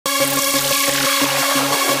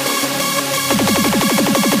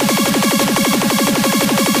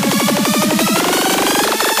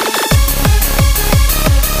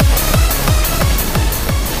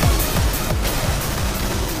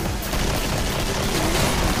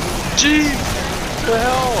Gee! What the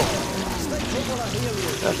hell?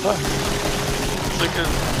 Yeah, fuck. It's like a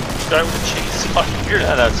guy with a chainsaw here.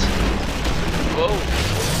 Yeah, that's... Whoa!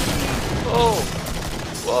 Whoa!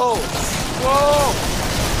 Whoa! Whoa!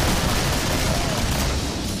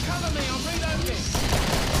 Cover me, I'm reloading.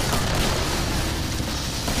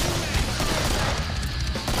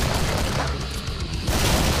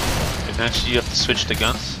 Eventually you have to switch to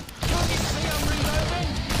guns.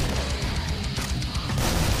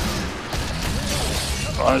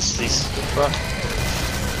 Honestly, fuck.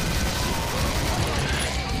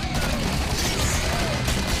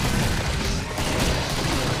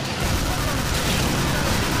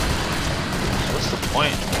 What's the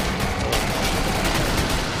point?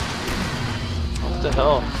 What the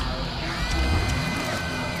hell?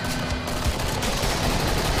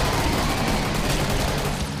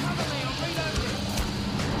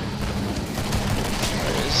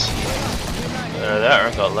 Where is he? That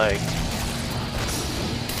one got legged.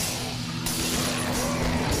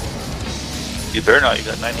 You better not, you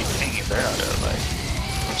got 90 ping, you better not get it, like.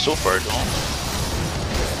 So far, don't.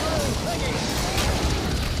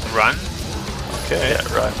 Run? Okay. Yeah,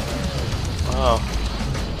 run. Wow.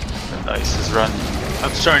 Nice is run.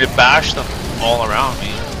 I'm starting to bash them all around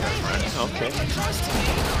me. Running, okay.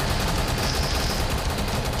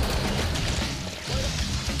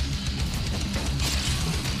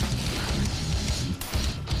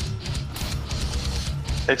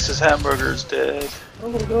 Texas hamburger's dead.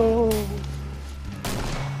 Oh no.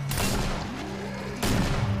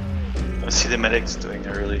 I see the medics doing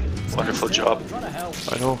a really wonderful job.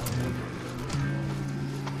 I know.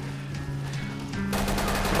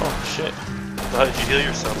 Oh shit. How did you heal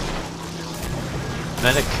yourself?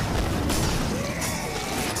 Medic.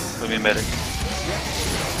 Let me medic.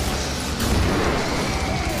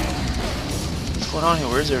 What's going on here?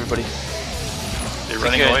 Where's everybody? They're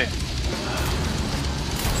running away.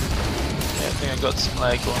 Yeah, I think I got some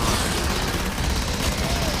lag going on.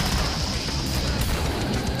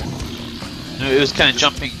 No, it was kind of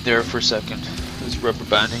jumping there for a second. It was rubber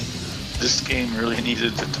banding. This game really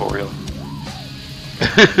needed a tutorial.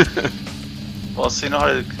 Well, so you know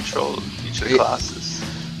how to control each of the classes.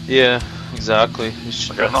 Yeah, exactly.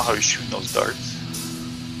 Like, I don't know how you shoot those darts.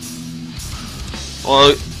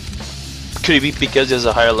 Well, could it be because there's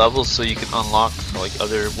a higher level so you can unlock like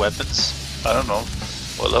other weapons? I don't know.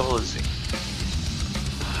 What level is he?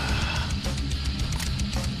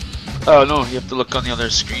 Oh no, you have to look on the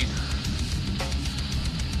other screen.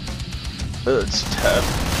 It's tab.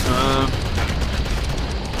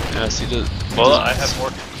 Yeah, see the. Well, I have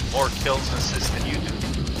more kills and assists than you do.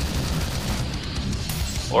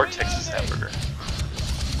 Or Texas hamburger.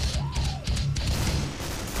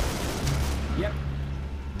 Yep.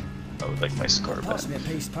 I would like my score Pass me a back.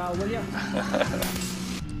 piece, pal, will ya?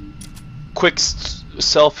 Quick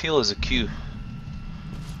self heal is a Q.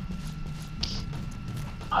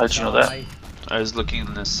 How did you know that? I was looking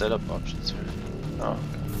in the setup options here. Oh.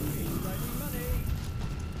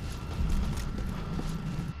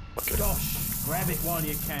 Okay. Gosh, grab it while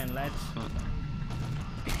you can, lads.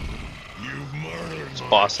 It's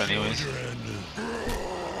boss anyways.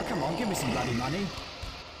 Oh, come on, give me some bloody money.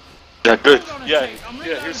 Yeah, good. Hold on a Yeah, sec, I'm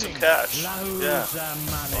yeah. Here's some reloading. cash. Loads Yeah. of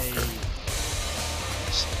money.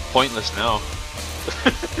 It's pointless now.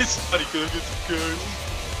 It's not good. It's good.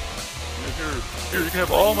 Here, you can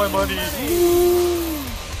have all my money. Gosh,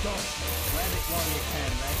 grab it while you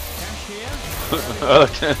can, lads. Cash here.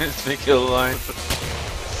 Okay, let's make it a line.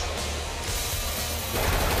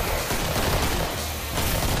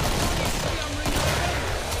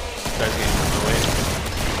 Guy's getting in the way.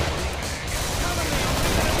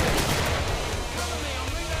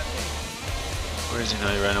 Where is he now?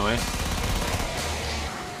 He ran away.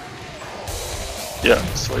 Yeah,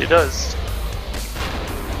 that's what he does.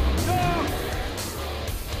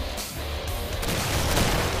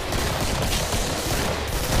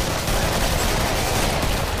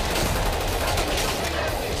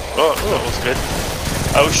 Oh, that was good.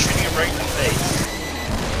 I was shooting him right in the face.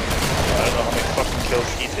 I don't know how many fucking kills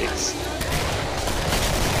he takes.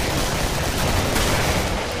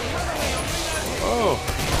 Oh!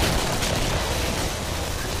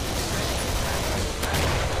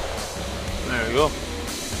 There we go.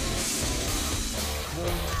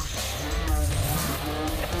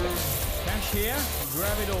 Cash here.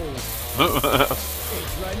 Grab it all.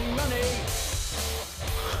 It's raining money.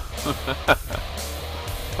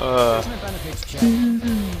 Customer benefits check.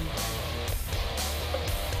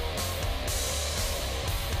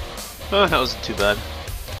 Oh, that wasn't too bad.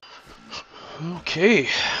 Okay,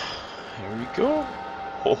 here we go.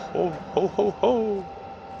 Ho ho ho ho ho.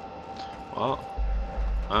 Well,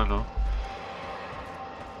 I don't know.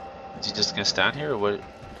 Is he just gonna stand here or what?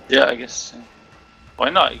 Yeah, I guess. Yeah. Why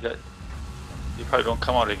not? You probably don't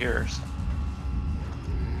come out of here. So.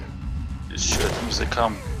 Just shoot them as they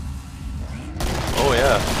come. Oh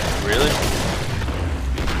yeah, really?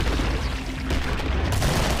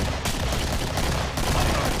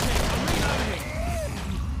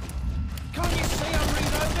 Can't you see I'm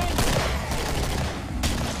reloading?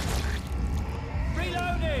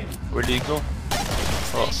 Reloading! Where did he go?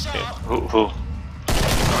 Oh, okay. Who? Oh,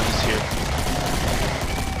 he's here.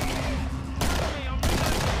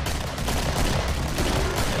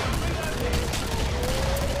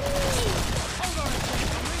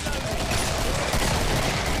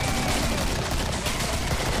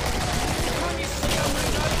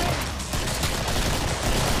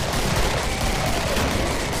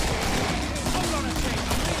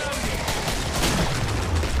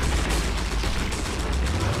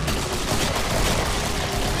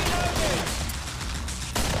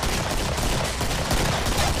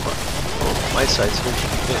 My side's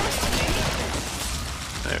working a bit.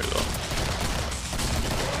 There we go.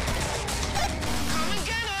 Come and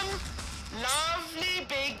get 'em! Lovely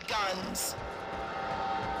big guns.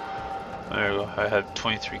 There we go. I had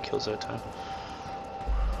 23 kills that time.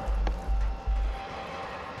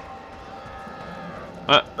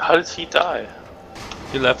 How did he die?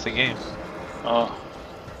 He left the game. Oh,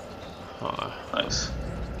 Oh, nice.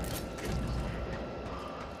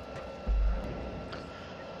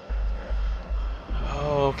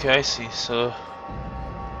 oh, okay, I see. So 5.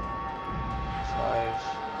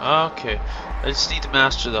 Okay, I just need to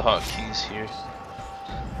master the hotkeys here.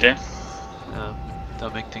 Okay.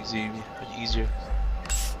 That'll make things easier.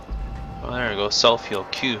 Oh, there we go. Self heal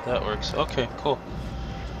Q. That works. Okay, cool.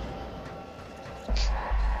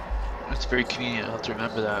 That's very convenient. I'll have to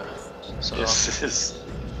remember that. So, Yes, it is.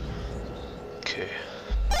 okay.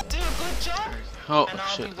 Do a good job, Oh and I'll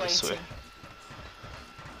shit! be This way. waiting.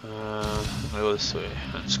 I'm gonna go this way.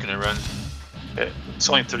 I'm just gonna run. Okay. It's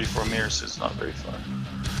only 34 meters, so it's not very far.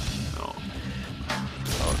 No.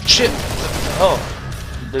 Oh shit! What the hell?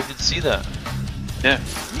 I didn't see that. Yeah.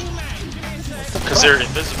 Because they're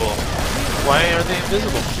invisible. Why are they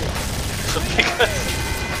invisible? Because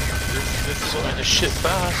This is kind of shit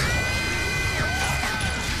fast.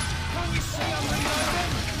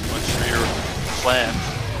 what's your plan?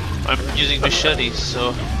 I'm using machetes,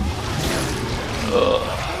 so.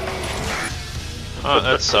 Oh,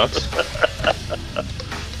 that sucks.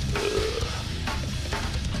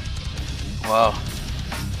 Wow.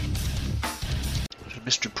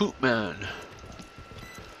 Mr. Poopman.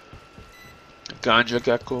 Ganja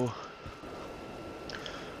Gecko.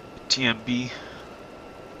 TMB.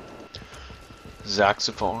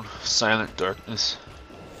 Saxophone. Silent Darkness.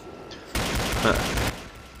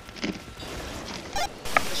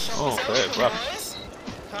 Oh, okay, rough.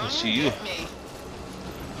 I see you.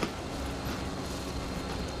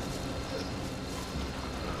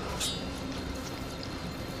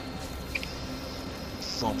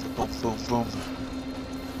 Boom, boom, boom, boom.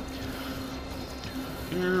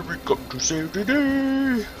 Here we come to save the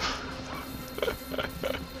day.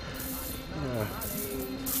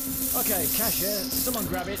 Okay, cashier, someone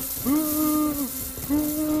grab it.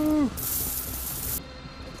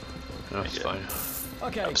 That's fine.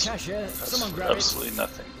 Okay, cashier, someone grab it. Absolutely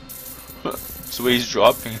nothing. It's the way he's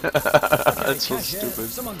dropping. Okay, That's so cashier, stupid.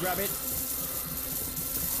 someone grab it.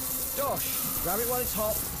 Dosh, grab it while it's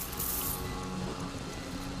hot.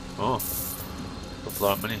 Oh, a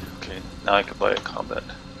lot of money. Okay, now I can buy a combat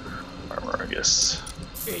armor, I guess.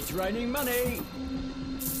 It's raining money.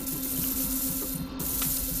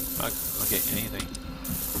 I'll get anything.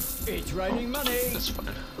 It's raining money. That's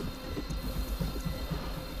fine.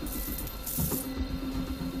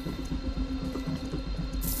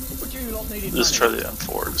 But you lot needed Let's money. try the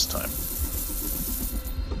M4 this time.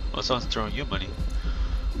 Well, someone's throwing you money.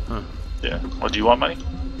 Huh. Yeah. Well, do you want money?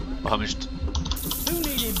 Well, how much? Who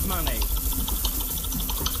needed money?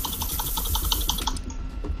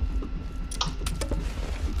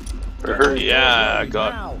 Hurry. Yeah, I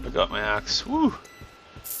Now. got my axe. Woo!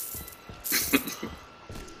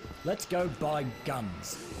 Let's go buy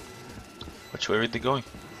guns. Which way are they going?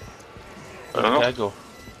 I don't know. I go?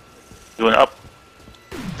 You went up.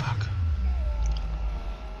 Fuck.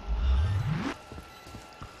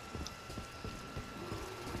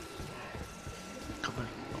 Come on,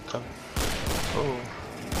 I'm coming. Oh.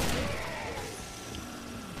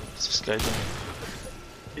 What's this guy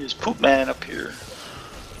doing? Is Poop Man up here?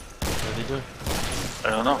 What are they doing? I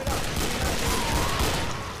don't know.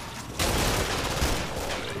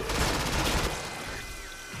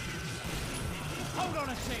 Hold on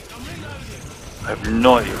a I have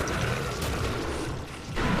no idea what to do.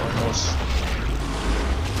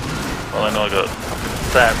 Well, I know I got a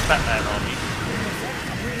fat man on me.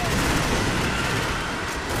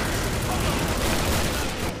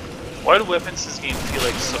 Why do weapons in this game feel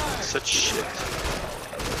like such shit?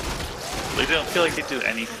 Like, they don't feel like they do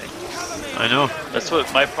anything. I know. That's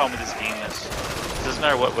what my problem with this game is. It doesn't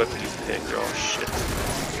matter what weapon you pick, they're all shit.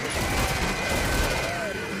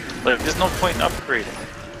 Like, there's no point in upgrading.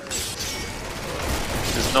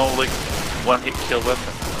 There's no, like, one-hit kill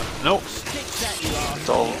weapon. Nope. It's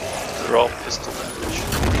all, they're all pistol damage.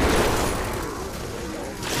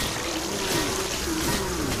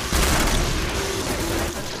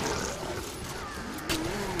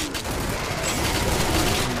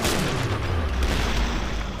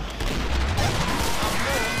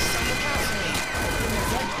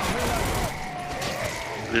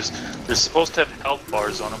 They're supposed to have health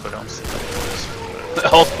bars on them, but I don't see health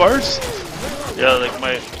bars. Health bars? Yeah, like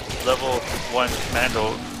my level 1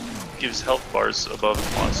 commando gives health bars above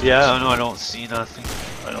monsters. Yeah, no, I don't see nothing.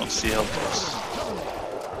 I don't see health bars.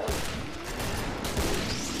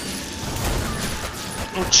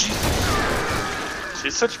 Oh Jesus! See,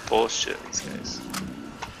 it's such bullshit, these guys.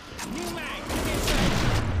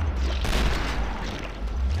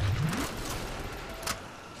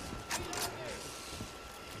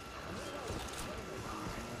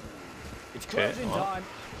 Okay, well,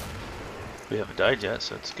 we haven't died yet,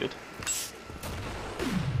 so that's good.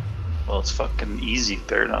 Well, it's fucking easy.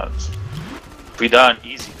 They're not. If we die on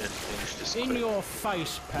easy, then finish this. In your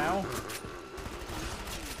face, pal.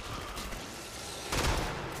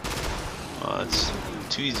 Well, it's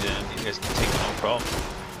too easy, and you guys can take it no problem.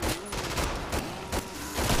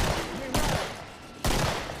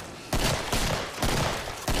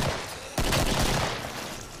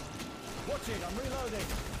 Watch it, I'm reloading.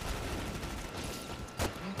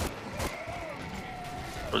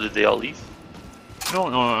 Or did they all leave? No,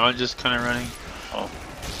 I'm just kind of running. Oh,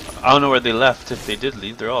 I don't know where they left. If they did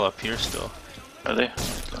leave, they're all up here still. are they?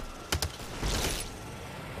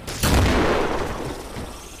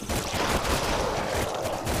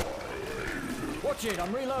 Watch it,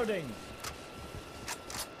 I'm reloading.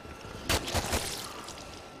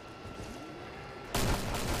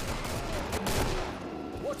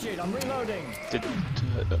 Watch it, I'm reloading.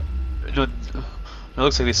 No, it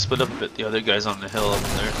looks like they split up a bit. The other guy's on the hill up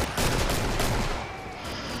there.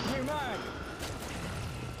 New mag.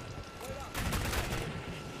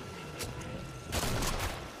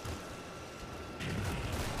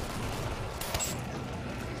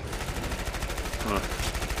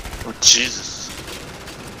 Oh Jesus!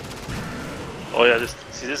 Oh yeah,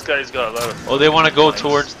 this guy's got a lot of. Oh, they want to go points.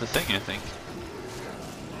 towards the thing, I think.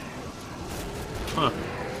 Huh.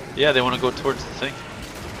 Yeah, they want to go towards the thing.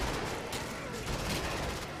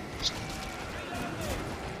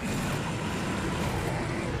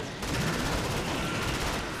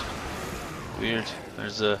 Weird.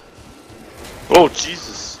 There's a... Oh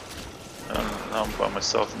Jesus! Now I'm by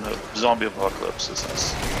myself in the zombie apocalypse. This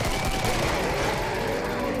is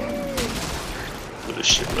with a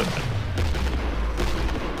shit weapon.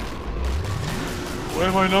 Why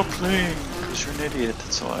am I not playing? Because you're an idiot.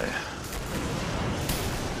 That's why.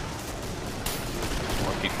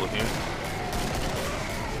 More people here.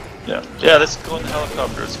 Yeah. Let's go in the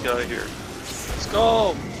helicopter. Let's get out of here. Let's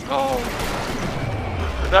go. Go.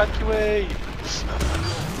 Evacuate.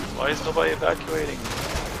 Why is nobody evacuating?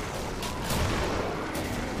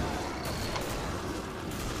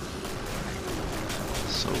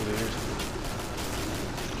 So weird.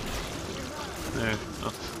 There.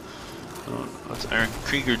 Oh, what's Aaron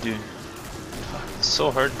Krieger doing? It's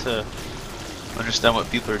so hard to understand what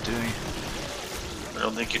people are doing. I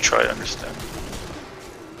don't think you try to understand.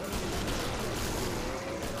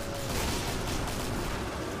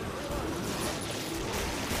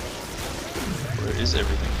 Where is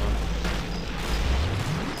everything going?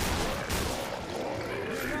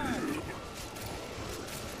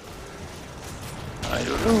 I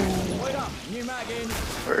don't know Wait up, new mag in.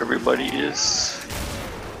 where everybody is.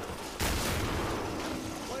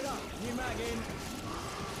 Wait up, new mag in.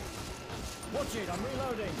 Watch it, I'm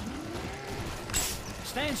reloading.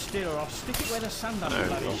 Stand still or I'll stick it where the sun doesn't There we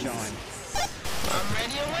bloody go. shine. I'm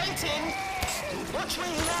ready and waiting. Watch where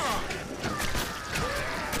you are.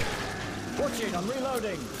 Watch it, I'm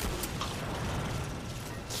reloading.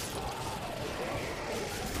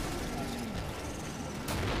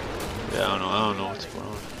 Yeah, I don't know what's going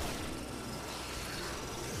on.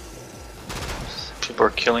 People are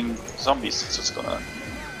killing zombies. That's what's going on.